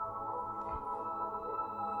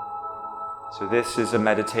So this is a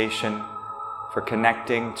meditation for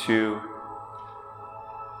connecting to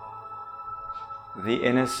the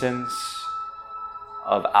innocence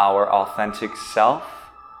of our authentic self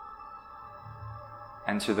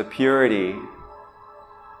and to the purity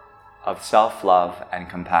of self-love and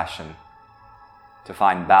compassion, to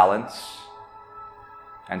find balance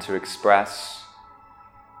and to express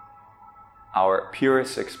our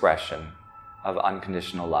purest expression of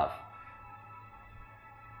unconditional love.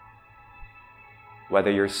 Whether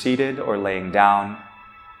you're seated or laying down,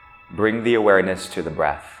 bring the awareness to the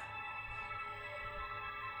breath.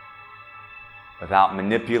 Without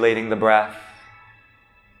manipulating the breath,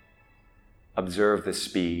 observe the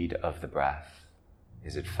speed of the breath.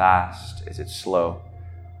 Is it fast? Is it slow?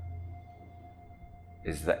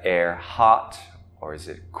 Is the air hot or is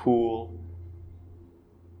it cool?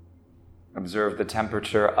 Observe the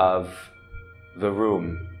temperature of the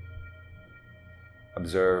room.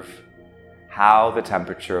 Observe how the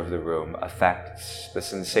temperature of the room affects the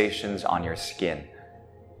sensations on your skin.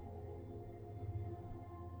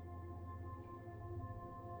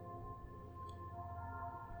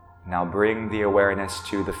 Now bring the awareness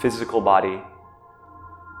to the physical body.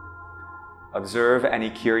 Observe any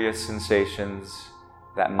curious sensations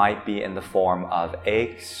that might be in the form of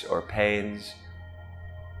aches or pains,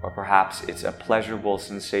 or perhaps it's a pleasurable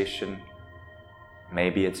sensation.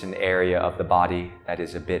 Maybe it's an area of the body that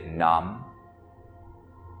is a bit numb.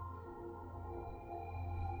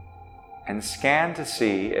 And scan to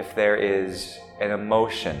see if there is an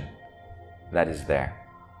emotion that is there.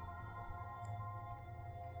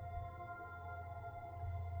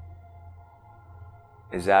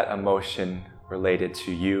 Is that emotion related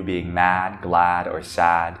to you being mad, glad, or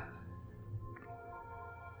sad?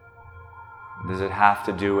 Does it have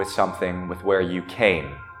to do with something with where you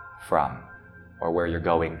came from or where you're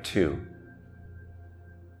going to?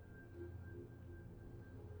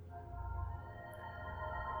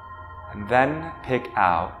 And then pick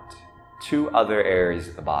out 2 other areas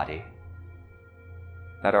of the body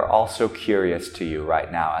that are also curious to you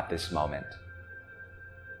right now at this moment,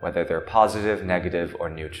 whether they're positive, negative, or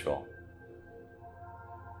neutral.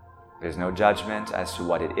 There's no judgment as to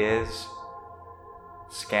what it is.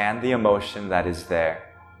 Scan the emotion that is there,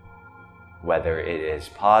 whether it is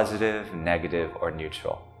positive, negative, or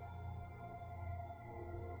neutral.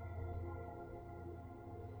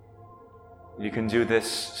 You can do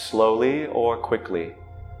this slowly or quickly.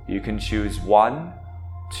 You can choose 1,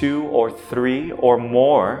 2, or 3 or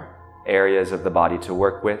more areas of the body to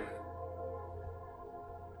work with.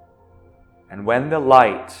 And when the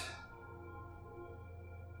light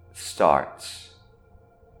starts,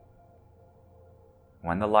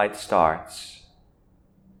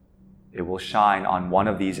 it will shine on one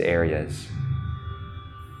of these areas,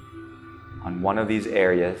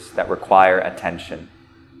 that require attention.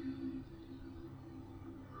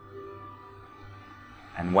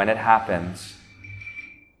 And when it happens,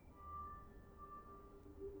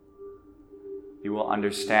 you will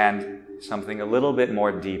understand something a little bit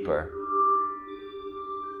more deeper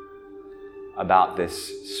about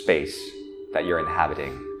this space that you're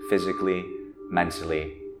inhabiting, physically,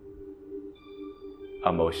 mentally,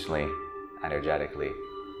 emotionally, energetically.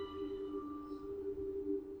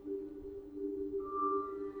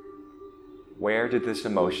 Where did this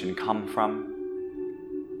emotion come from?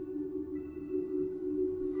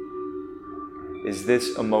 Is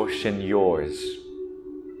this emotion yours?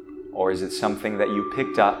 Or is it something that you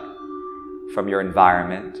picked up from your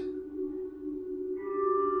environment?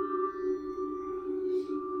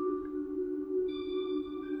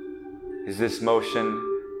 Is this emotion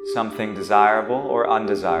something desirable or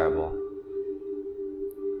undesirable?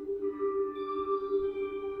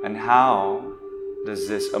 And how does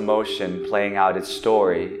this emotion playing out its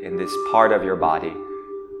story in this part of your body,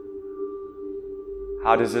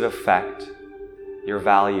 how does it affect your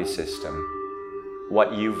value system,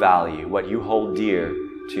 what you value, what you hold dear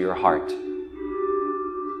to your heart?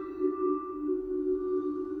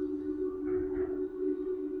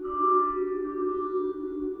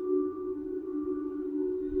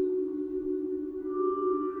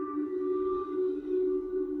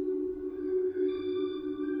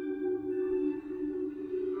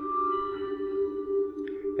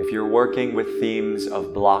 If you're working with themes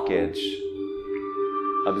of blockage,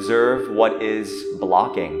 observe what is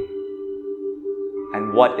blocking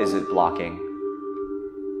and what is it blocking.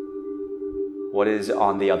 What is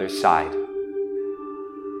on the other side?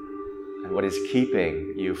 And what is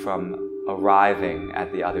keeping you from arriving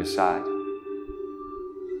at the other side?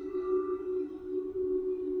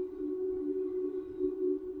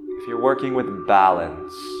 If you're working with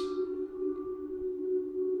balance,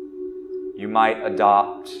 you might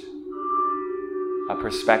adopt a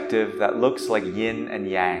perspective that looks like yin and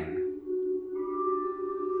yang,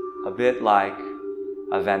 a bit like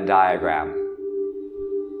a Venn diagram,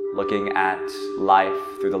 looking at life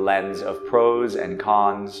through the lens of pros and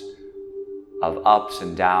cons, of ups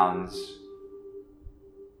and downs.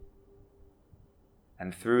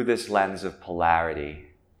 And through this lens of polarity,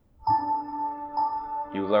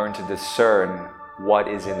 you learn to discern what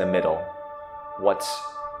is in the middle, what's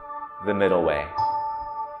the middle way.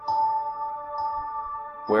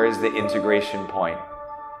 Where is the integration point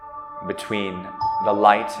between the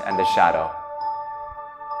light and the shadow?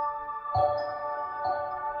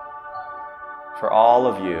 For all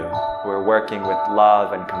of you who are working with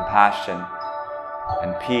love and compassion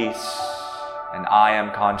and peace and I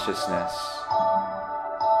am consciousness,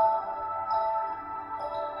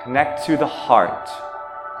 connect to the heart,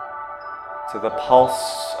 to the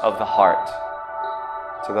pulse of the heart,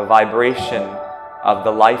 to the vibration of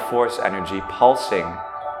the life force energy pulsing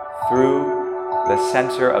through the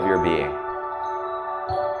center of your being.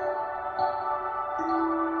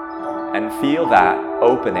 And feel that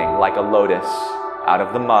opening like a lotus out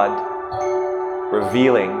of the mud,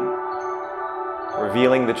 revealing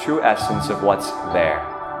the true essence of what's there.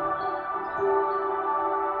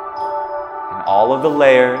 And all of the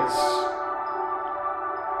layers,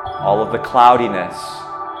 all of the cloudiness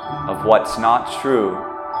of what's not true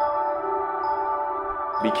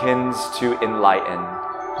begins to enlighten.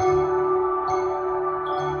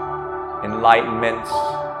 Enlightenment,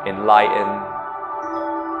 enlighten,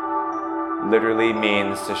 literally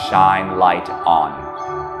means to shine light on,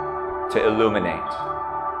 to illuminate.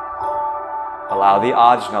 Allow the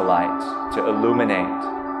Ajna light to illuminate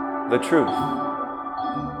the truth.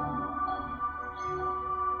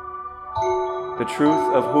 The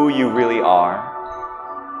truth of who you really are,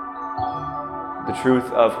 the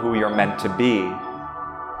truth of who you're meant to be.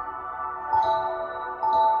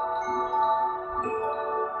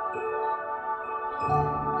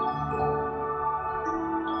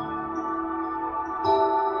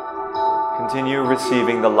 Continue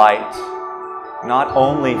receiving the light, not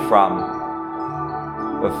only from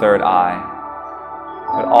the third eye,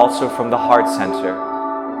 but also from the heart center,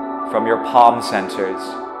 from your palm centers,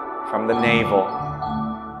 from the navel,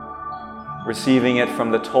 receiving it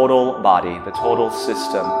from the total body, the total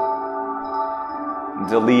system,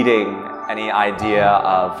 deleting any idea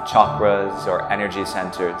of chakras or energy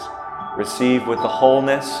centers. Receive with the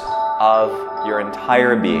wholeness of your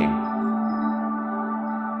entire being,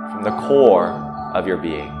 from the core of your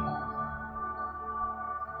being.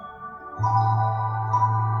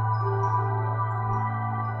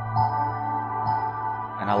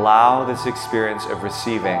 And allow this experience of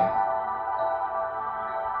receiving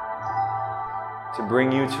to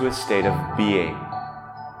bring you to a state of being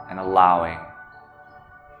and allowing.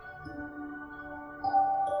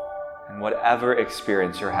 And whatever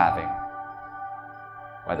experience you're having,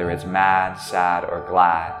 whether it's mad, sad, or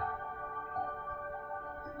glad,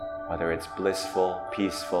 whether it's blissful,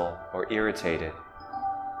 peaceful, or irritated,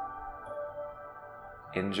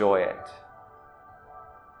 enjoy it.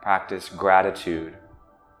 Practice gratitude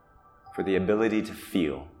for the ability to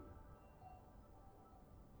feel,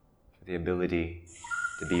 for the ability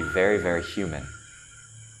to be very, very human.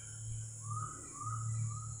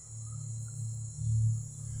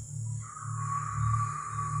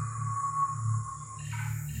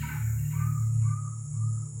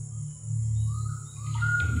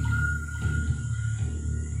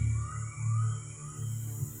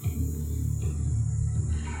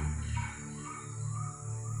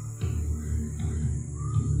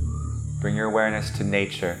 Bring your awareness to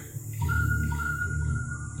nature.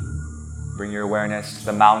 Bring your awareness to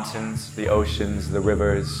the mountains, the oceans, the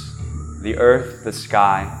rivers, the earth, the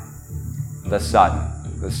sky, the sun,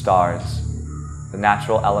 the stars, the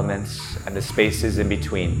natural elements, and the spaces in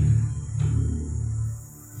between.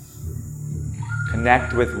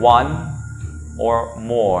 Connect with one or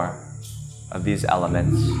more of these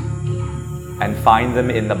elements and find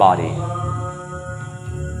them in the body.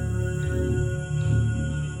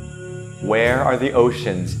 Where are the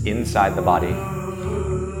oceans inside the body?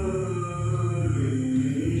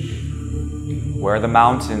 Where are the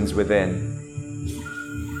mountains within?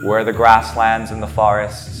 Where are the grasslands and the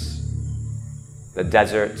forests? The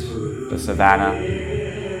desert, the savanna,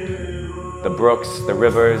 the brooks, the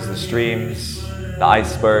rivers, the streams, the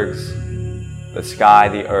icebergs, the sky,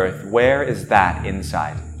 the earth. Where is that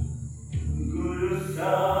inside?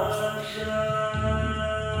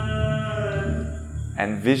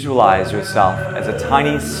 And visualize yourself as a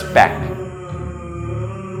tiny speck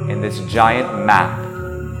in this giant map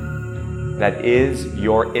that is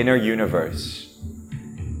your inner universe.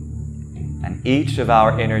 And each of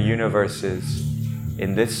our inner universes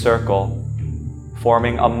in this circle,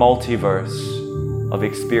 forming a multiverse of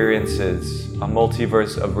experiences, a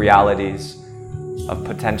multiverse of realities, of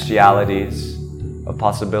potentialities, of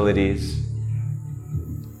possibilities.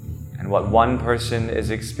 And what one person is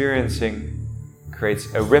experiencing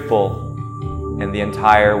creates a ripple in the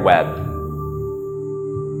entire web.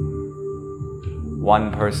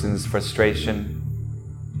 One person's frustration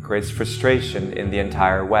creates frustration in the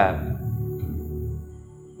entire web.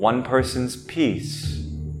 One person's peace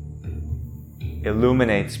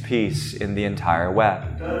illuminates peace in the entire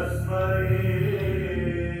web.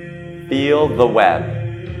 Feel the web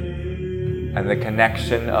and the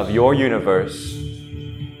connection of your universe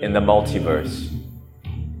in the multiverse.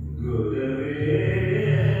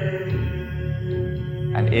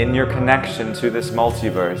 And in your connection to this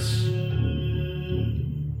multiverse,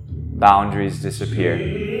 boundaries disappear.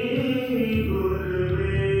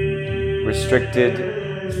 Restricted,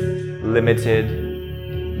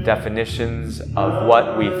 limited definitions of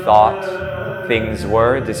what we thought things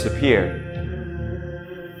were disappear.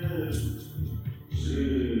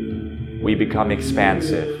 We become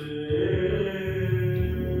expansive.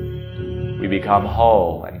 We become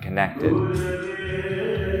whole and connected.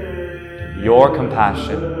 Your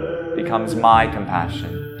compassion becomes my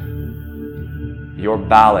compassion. Your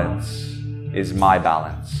balance is my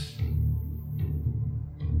balance.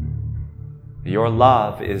 Your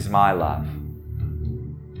love is my love.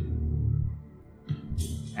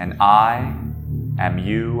 And I am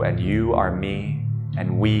you, and you are me,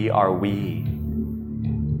 and we are we.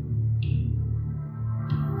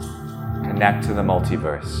 Connect to the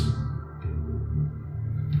multiverse.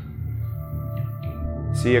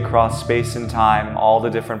 See across space and time all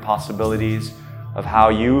the different possibilities of how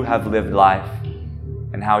you have lived life,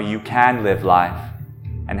 and how you can live life,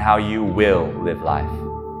 and how you will live life.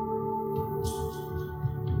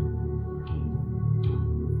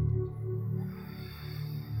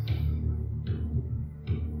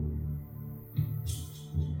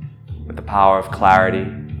 With the power of clarity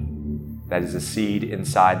that is a seed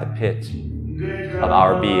inside the pit of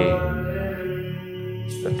our being,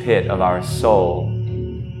 the pit of our soul,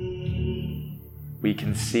 we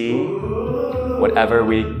can see whatever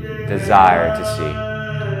we desire to see.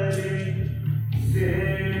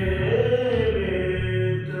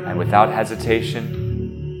 And without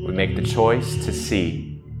hesitation, we make the choice to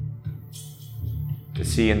see. To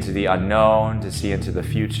see into the unknown, to see into the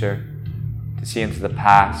future, to see into the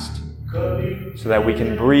past, so that we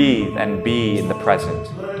can breathe and be in the present.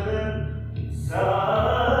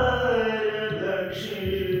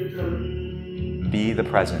 Be the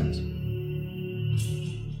present.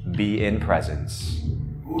 Be in presence.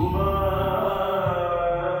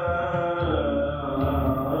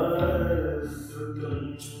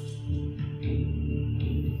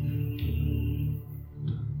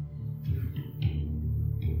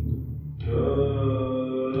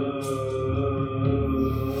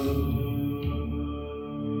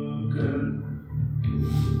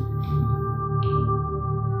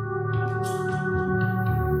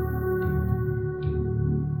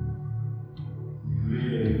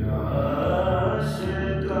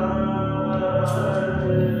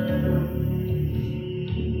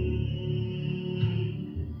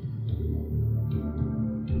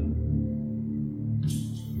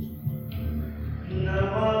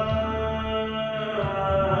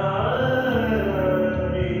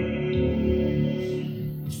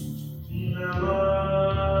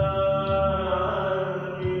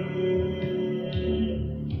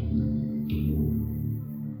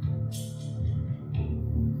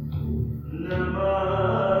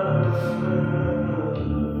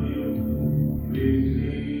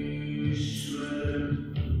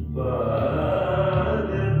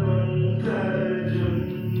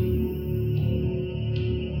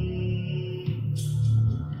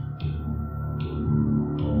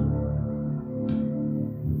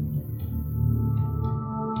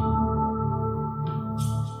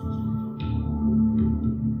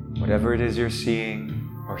 Whatever it is you're seeing,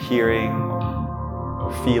 or hearing,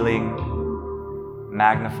 or feeling,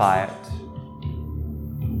 magnify it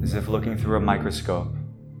as if looking through a microscope.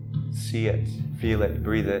 See it, feel it,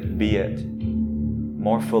 breathe it, be it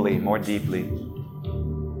more fully, more deeply.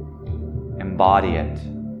 Embody it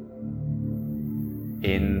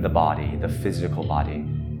in the body, the physical body.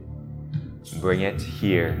 Bring it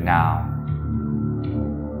here, now.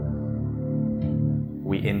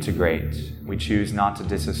 We integrate. We choose not to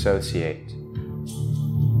disassociate.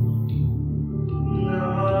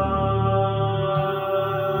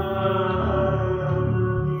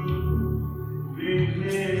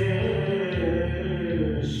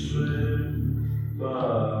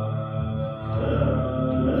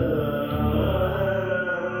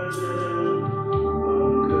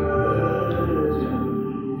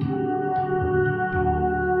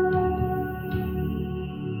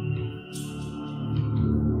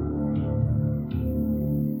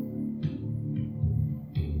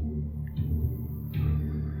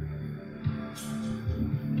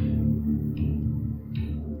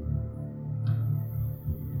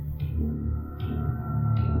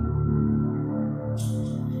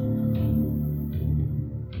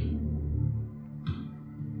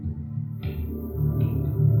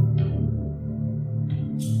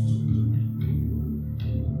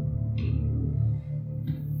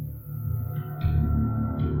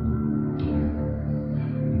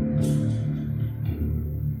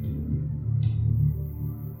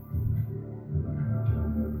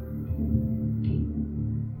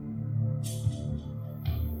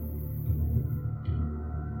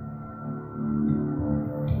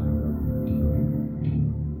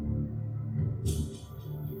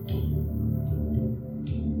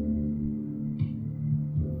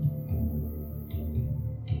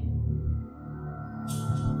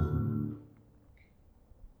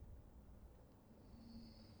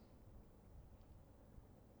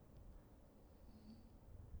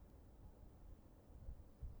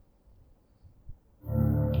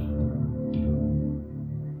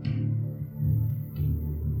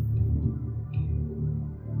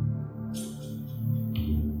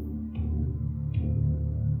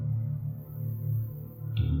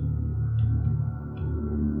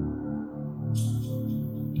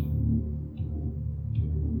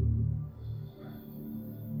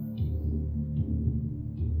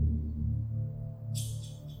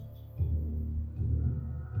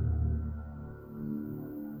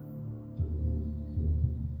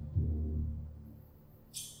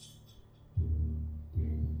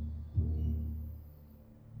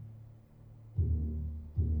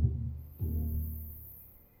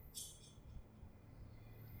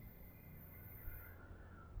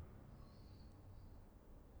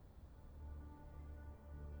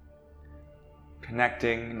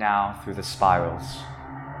 Connecting now through the spirals,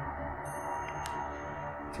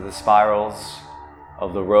 to the spirals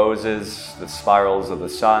of the roses, the spirals of the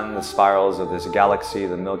sun, the spirals of this galaxy,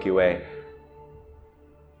 the Milky Way.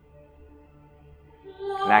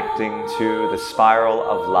 Connecting to the spiral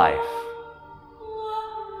of life.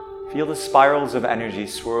 Feel the spirals of energy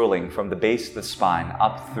swirling from the base of the spine,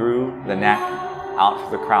 up through the neck, out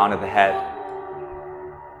through the crown of the head.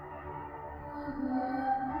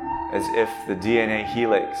 As if the DNA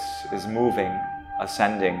helix is moving,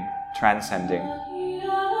 ascending, transcending,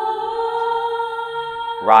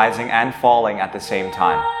 rising and falling at the same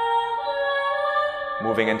time.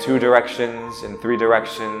 Moving in 2 directions, in 3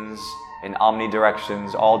 directions, in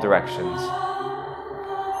omnidirections, all directions.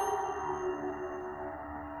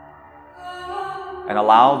 And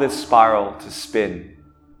allow this spiral to spin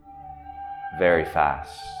very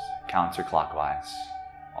fast, counterclockwise,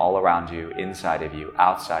 all around you, inside of you,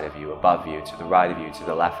 outside of you, above you, to the right of you, to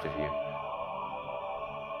the left of you.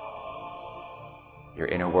 Your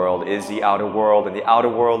inner world is the outer world, and the outer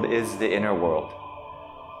world is the inner world.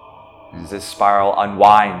 As this spiral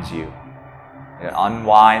unwinds you, it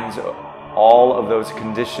unwinds all of those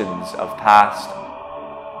conditions of past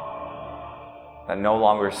that no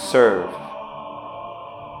longer serve,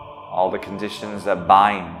 all the conditions that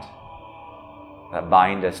bind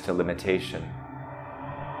us to limitation.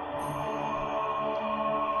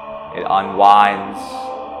 It unwinds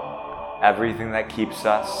everything that keeps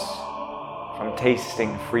us from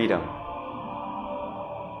tasting freedom,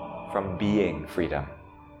 from being freedom.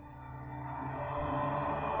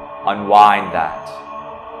 Unwind that.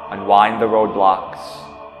 Unwind the roadblocks.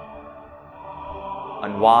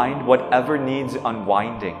 Unwind whatever needs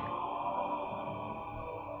unwinding.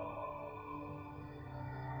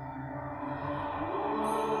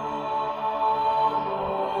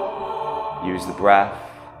 Use the breath.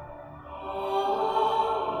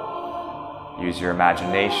 Use your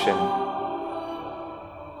imagination.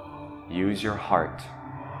 Use your heart.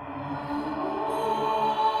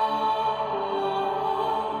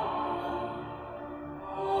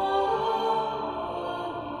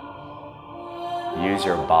 Use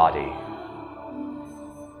your body.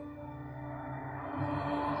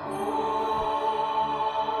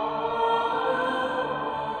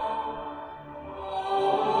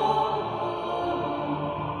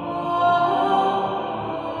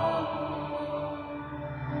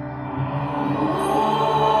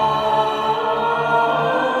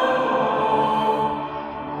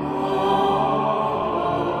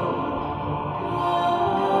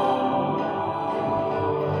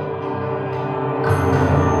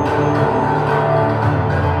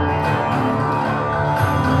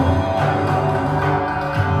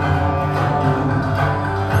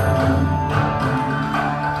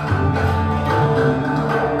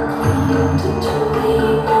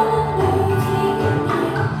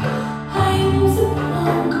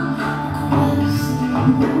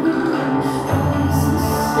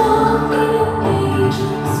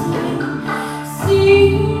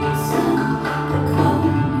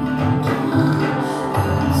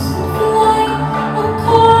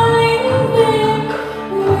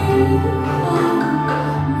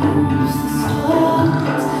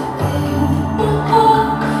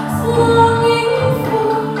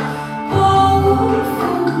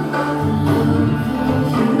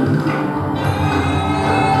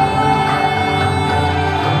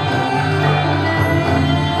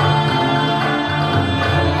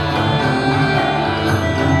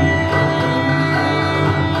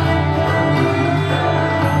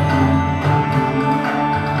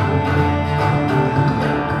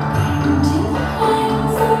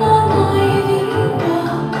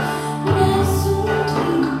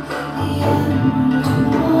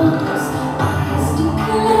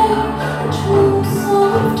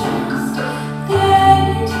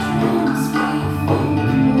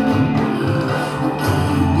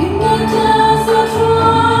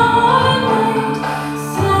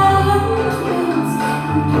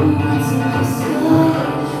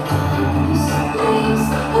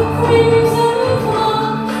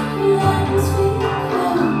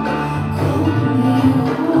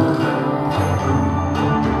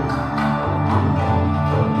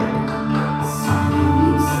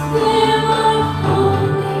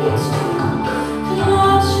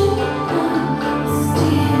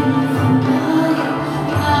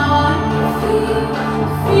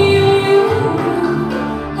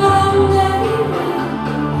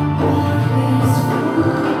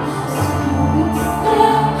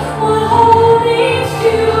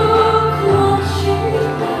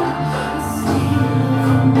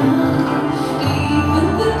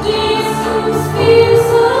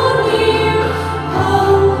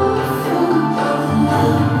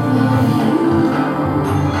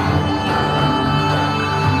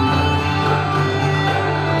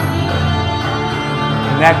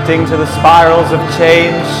 Connecting to the spirals of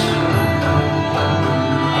change.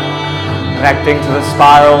 Connecting to the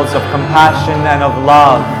spirals of compassion and of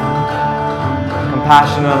love.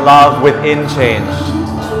 Compassion and love within change.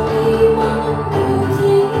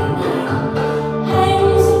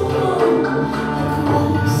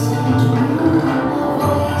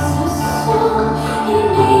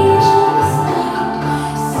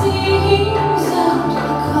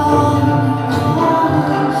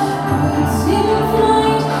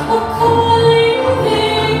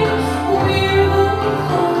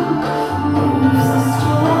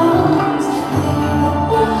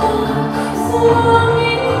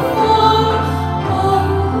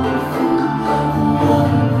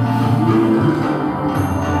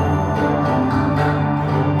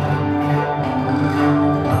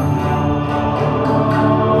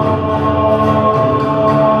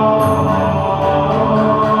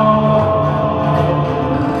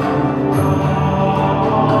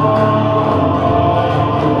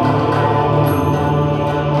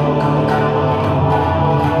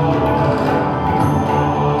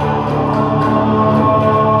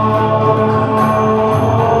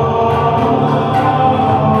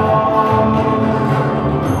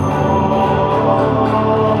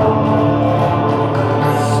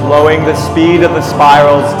 Slowing the speed of the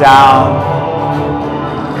spirals down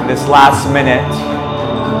in this last minute,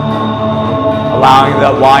 allowing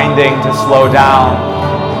the winding to slow down.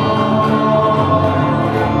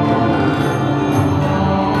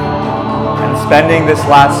 And spending this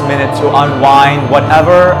last minute to unwind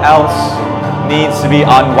whatever else needs to be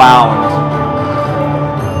unwound.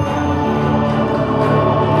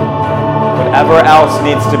 Whatever else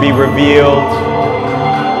needs to be revealed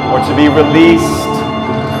or to be released.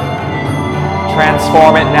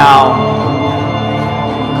 Transform it now.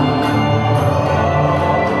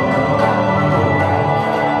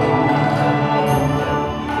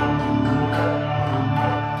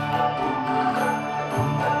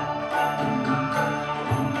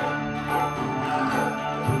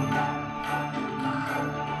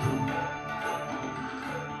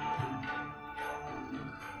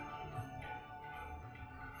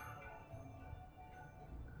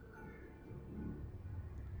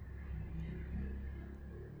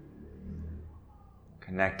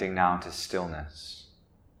 Connecting now to stillness,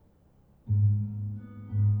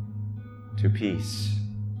 to peace.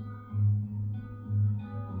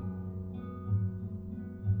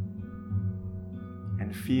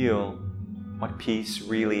 And feel what peace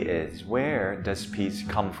really is. Where does peace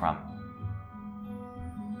come from?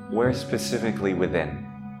 Where specifically within?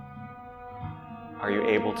 Are you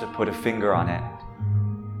able to put a finger on it?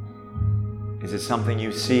 Is it something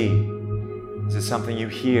you see? Is it something you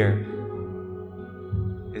hear?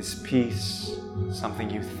 Is peace something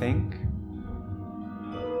you think?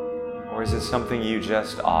 Or is it something you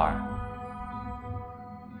just are?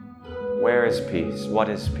 Where is peace? What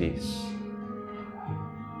is peace?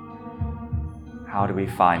 How do we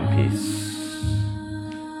find peace?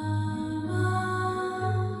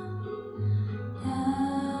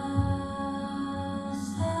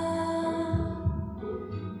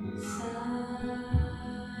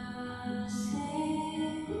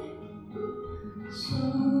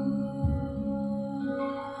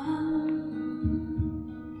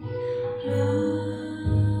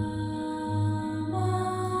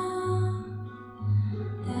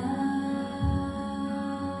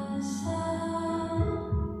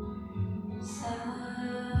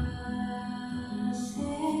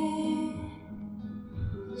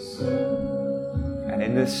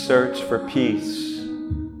 In this search for peace,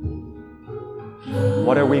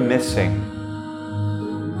 what are we missing?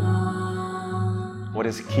 What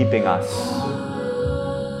is keeping us?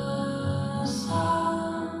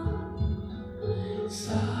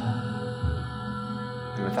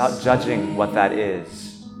 And without judging what that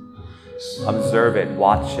is, observe it,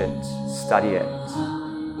 watch it, study it,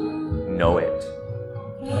 know it,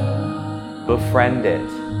 befriend it,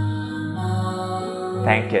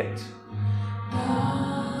 thank it.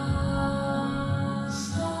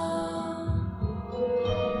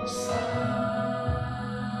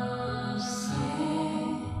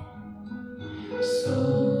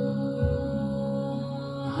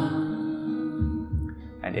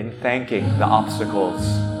 And in thanking the obstacles,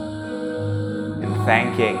 in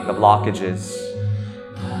thanking the blockages,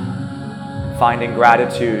 finding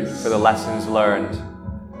gratitude for the lessons learned,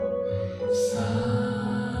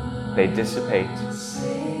 they dissipate,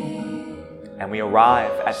 and we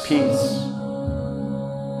arrive at peace,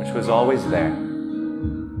 which was always there.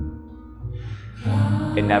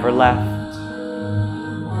 It never left.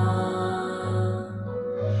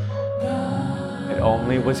 It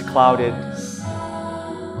only was clouded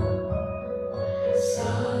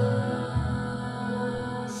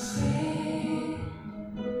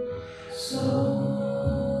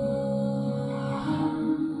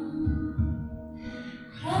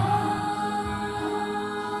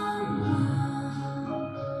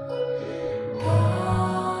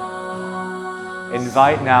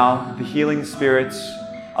invite now the healing spirits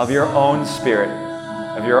of your own spirit,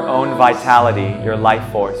 of your own vitality, your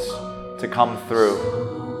life force, to come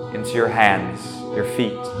through into your hands, your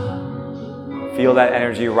feet. Feel that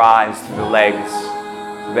energy rise through the legs,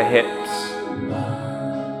 through the hips,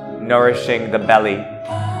 nourishing the belly,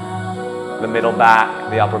 the middle back,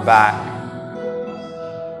 the upper back,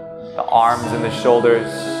 the arms and the shoulders,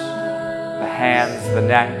 the hands, the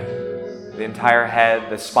neck, the entire head,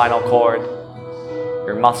 the spinal cord,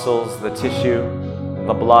 your muscles, the tissue,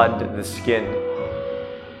 the blood, the skin.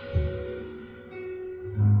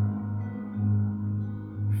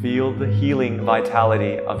 Feel the healing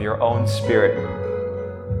vitality of your own spirit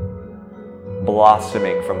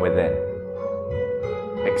blossoming from within,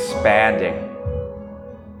 expanding,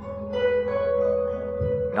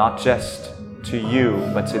 not just to you,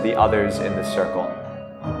 but to the others in the circle.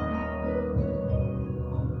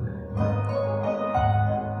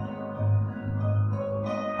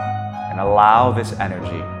 And allow this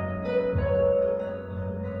energy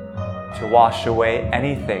to wash away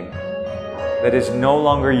anything that is no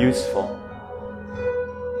longer useful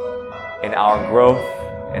in our growth,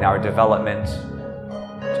 in our development,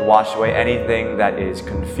 to wash away anything that is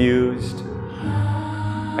confused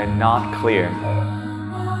and not clear.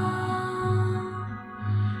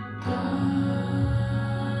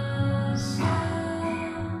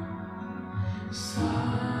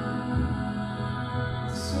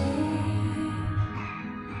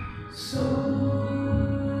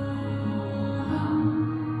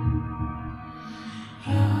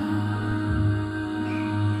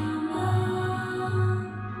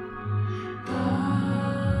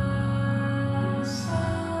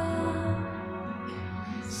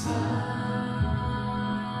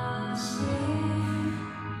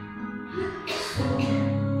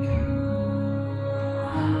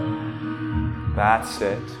 That's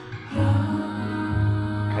it.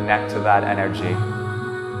 Connect to that energy.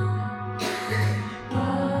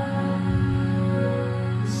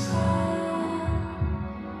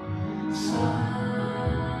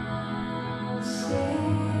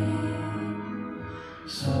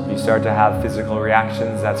 You start to have physical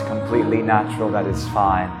reactions, that's completely natural, that is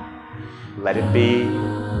fine. Let it be,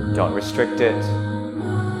 don't restrict it.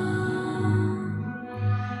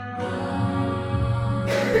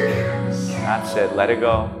 That's it, let it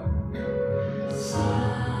go.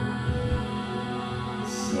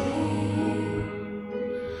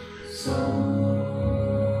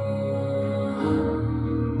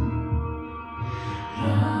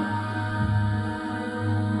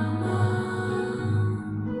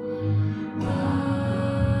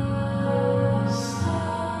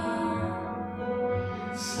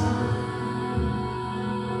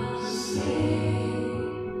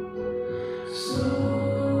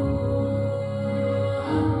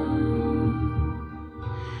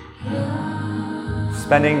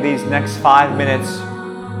 Spending these next 5 minutes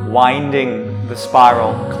winding the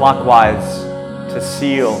spiral clockwise to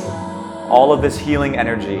seal all of this healing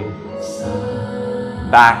energy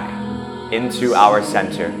back into our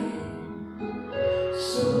center.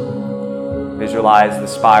 Visualize the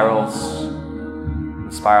spirals,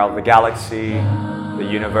 the spiral of the galaxy, the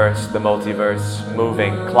universe, the multiverse,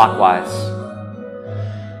 moving clockwise.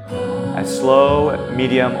 As slow,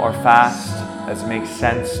 medium, or fast as makes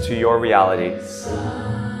sense to your reality.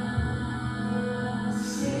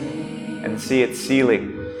 And see it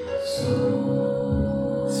sealing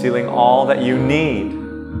all that you need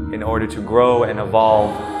in order to grow and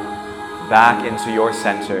evolve back into your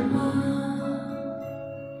center,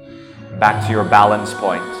 back to your balance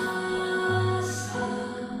point.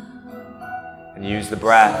 And use the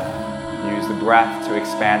breath to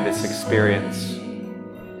expand this experience.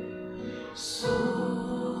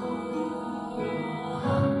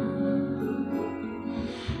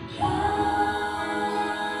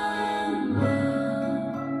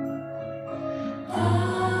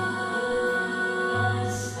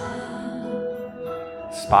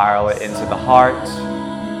 Spiral it into the heart,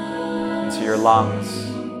 into your lungs,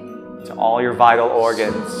 to all your vital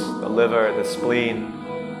organs, the liver, the spleen,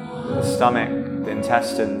 the stomach, the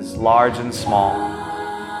intestines, large and small,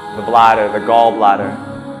 the bladder, the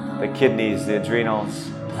gallbladder, the kidneys, the adrenals.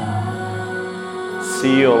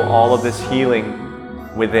 Seal all of this healing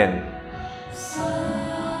within.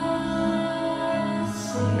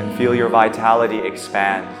 And feel your vitality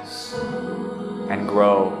expand and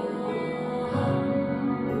grow.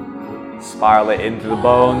 Spiral it into the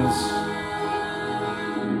bones,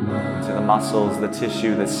 to the muscles, the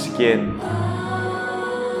tissue, the skin.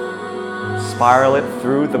 Spiral it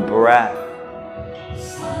through the breath.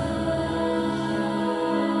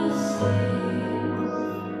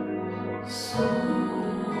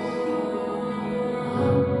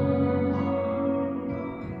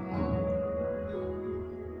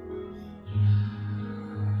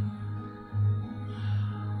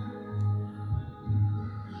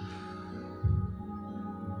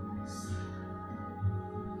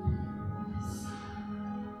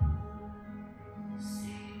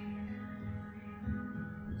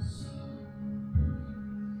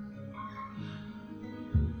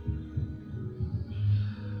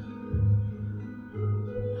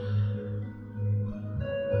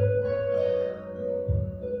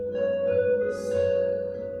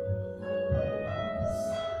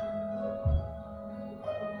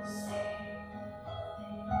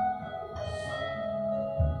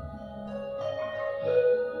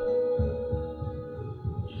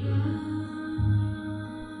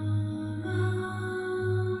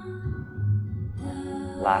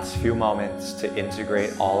 Last few moments to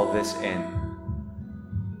integrate all of this in.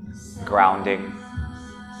 Grounding.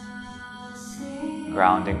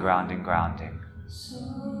 Grounding, grounding, grounding.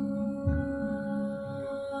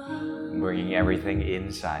 Bringing everything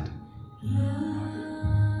inside.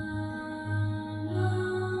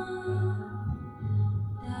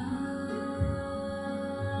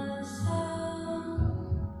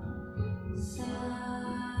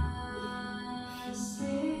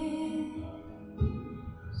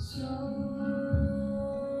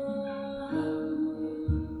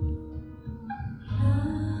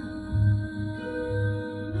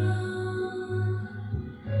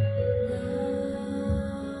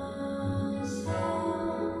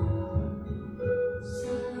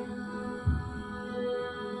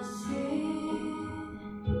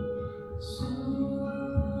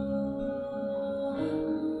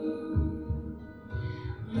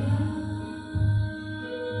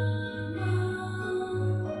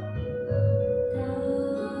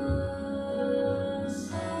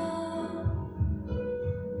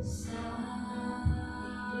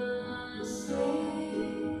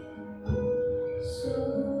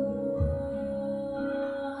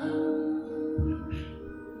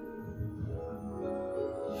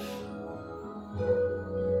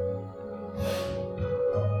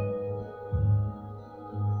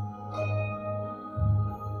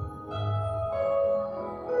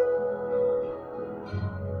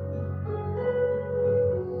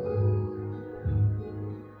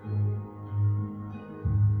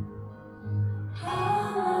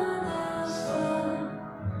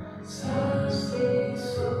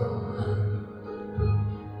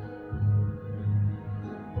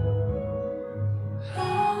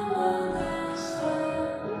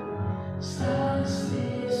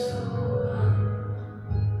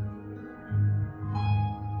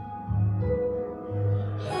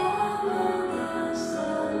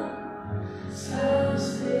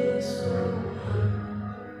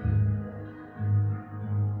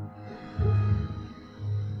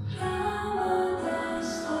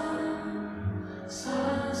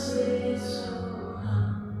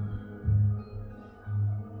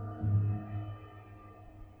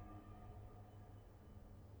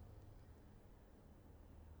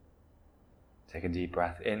 Take a deep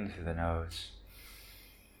breath in through the nose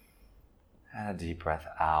and a deep breath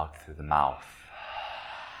out through the mouth.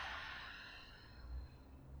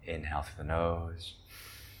 Inhale through the nose.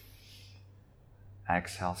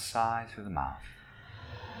 Exhale, sigh through the mouth.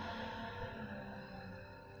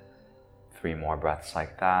 3 more breaths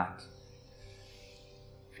like that.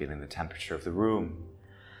 Feeling the temperature of the room,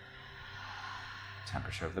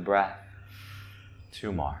 temperature of the breath.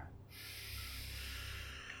 2 more.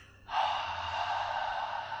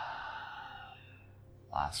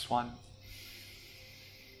 Last one.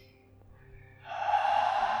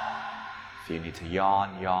 If you need to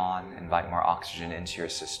yawn, yawn. Invite more oxygen into your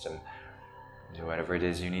system. Do whatever it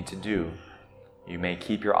is you need to do. You may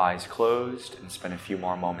keep your eyes closed and spend a few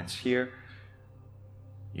more moments here.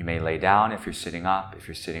 You may lay down if you're sitting up. If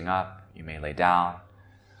you're sitting up, you may lay down.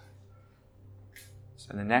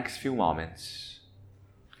 So in the next few moments,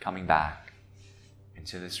 coming back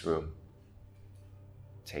into this room,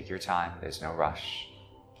 take your time. There's no rush.